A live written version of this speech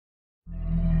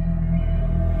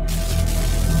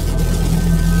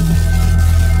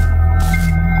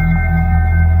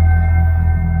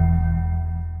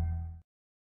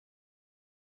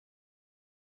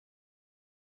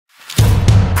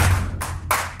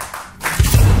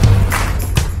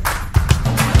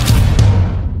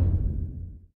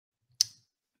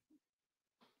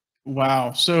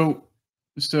Wow. So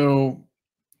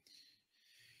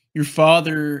your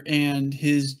father and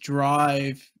his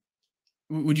drive,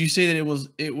 would you say that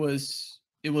it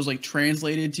was like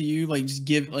translated to you, like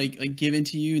just like given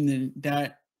to you, and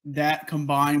then that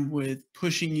combined with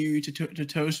pushing you to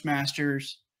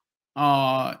Toastmasters,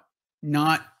 uh,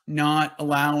 not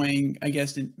allowing, I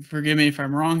guess, and forgive me if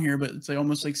I'm wrong here, but it's like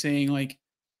almost like saying like,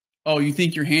 oh, you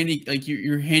think you're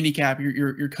handicapped,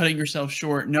 you're cutting yourself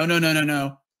short. No, no, no, no,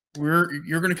 no.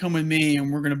 You're gonna come with me,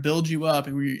 and we're gonna build you up,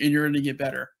 and you're gonna get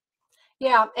better.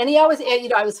 Yeah, and he always,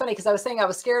 I was funny because I was saying I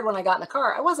was scared when I got in the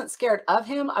car. I wasn't scared of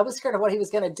him. I was scared of what he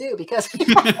was going to do because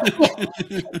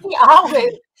he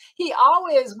always he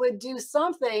always would do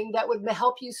something that would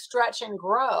help you stretch and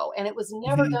grow, and it was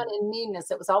never done Mhm. in meanness.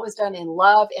 It was always done in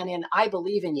love and in I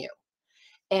believe in you.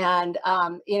 And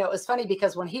it was funny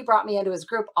because when he brought me into his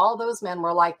group, all those men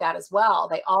were like that as well.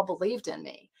 They all believed in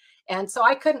me. And so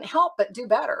I couldn't help but do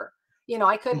better.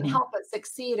 I couldn't Mhm. help but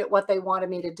succeed at what they wanted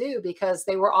me to do because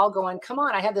they were all going, come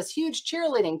on. I had this huge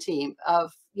cheerleading team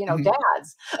of, Mhm.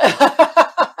 dads,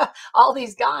 all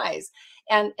these guys.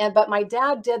 But my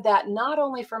dad did that not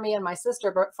only for me and my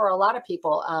sister, but for a lot of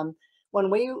people. When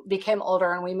we became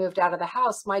older and we moved out of the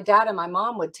house, my dad and my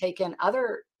mom would take in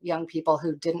other young people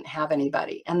who didn't have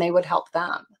anybody and they would help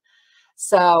them.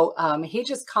 So he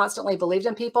just constantly believed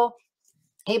in people.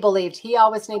 He believed he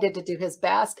always needed to do his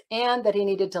best and that he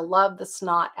needed to love the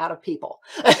snot out of people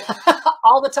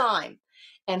all the time.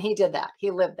 And he did that.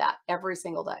 He lived that every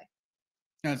single day.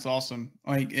 That's awesome.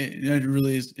 Like it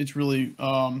really is. It's really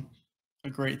a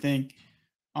great thing.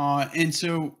 And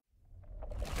so